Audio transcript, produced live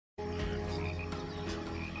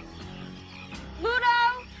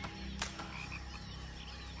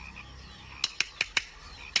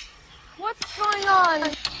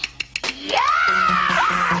fun.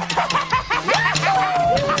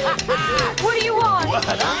 What do you want? What?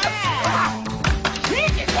 We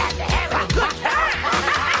just have to have a good time.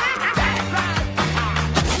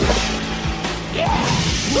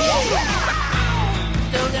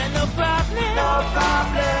 Don't got no problem. No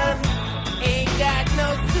problem. Ain't got no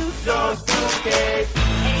suitcase.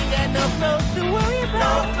 Ain't got no clothes to worry about.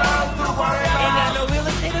 No clothes to worry about. Ain't got no real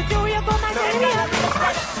estate or jewelry up on my daily.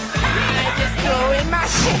 I just throw in my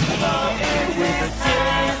shit. With the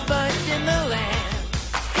chilliest bunch in the land.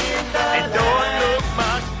 And don't look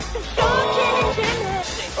much. Don't chilly.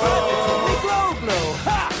 Oh, we glow.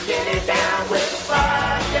 Ha! Chilly down with the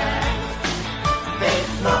podcast. They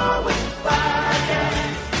small with the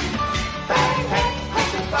podcast. Bang, bang with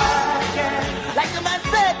the podcast. Like the man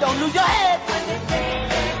said, don't lose your head. When they say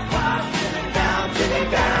they walk, chilly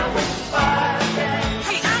down with the podcast.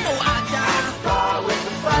 Hey, I know I die. Small with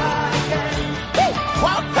the podcast.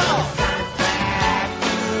 Walk tall.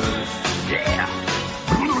 Yeah.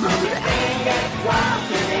 Walk,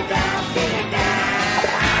 chilly down, chilly down.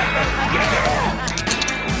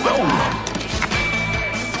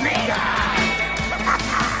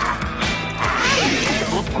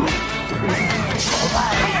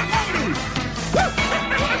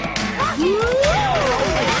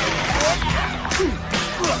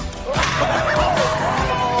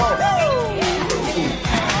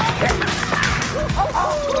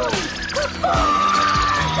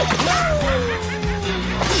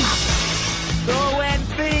 So when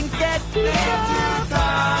things get too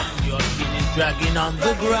tough, your skin is dragging on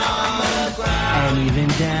the ground. And even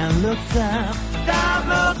down looks up. Down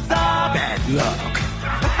looks up. Bad luck.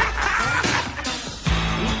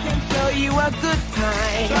 We can show you a good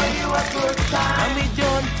time. Show you a good time. And we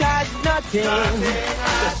don't charge nothing.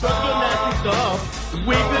 Just drop your nasty stuff.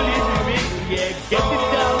 Wiggle it, yeah. Get it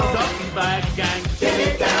down, talking back, gang.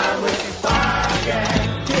 Chilly down with the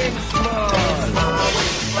podcast. Think small. Small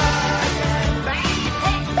with the podcast.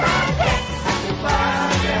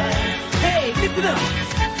 Hey, listen up.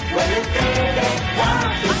 When they say they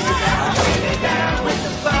walk, chilly down with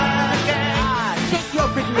the podcast. Take your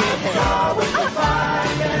pretty little head. Small with the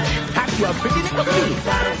podcast. Have your pretty little feet.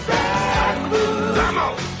 Come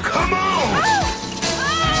on, come on.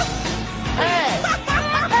 Hey!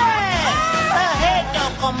 Hey,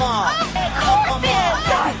 don't come on! Hey, don't come on!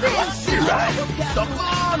 Come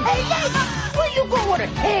on. Hey, lady, where you go with a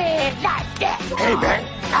head like that? Hey, man,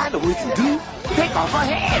 I know what we can do. Take off her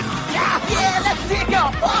head. Yeah, let's take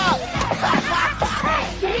off! Hey,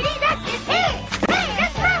 lady, that's his head. Hey,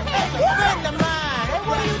 that's my head. Friend of mine, hey,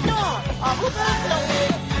 what are you doing?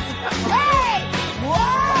 Hey, whoa.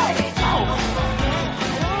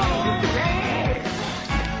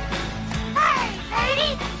 Hey,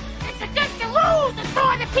 lady, it's against the rules to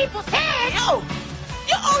throw the people's heads. Yo,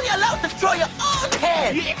 you're only allowed to throw your own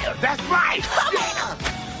head! Yeah, that's right. Come on!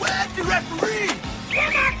 Where's the referee?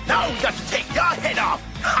 Now we got to take your head off.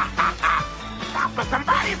 Ha, ha, ha. Stop her,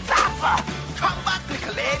 somebody stop her. Come back,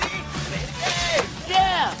 little lady. Hey.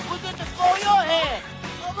 Yeah, we're going to throw your head!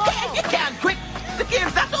 Come on! Yeah, you can't quick! The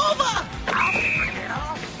game's not over!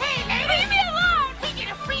 Hey, lady, leave me alone. He get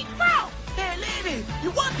a free throw. Hey, lady,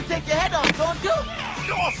 you want to take your head off, don't you?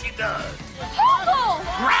 Sure she does. Hobo.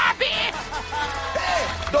 Grab it. Hey,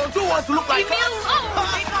 don't you want to look like Leave me us?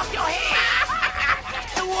 alone. Take off your head.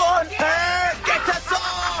 You want her? Get us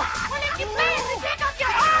off. Well, if you plan to take off your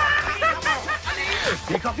arm.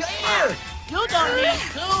 Take off your ears. You don't need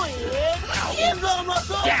to, ears. Ears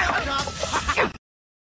almost over. Yeah. Doc.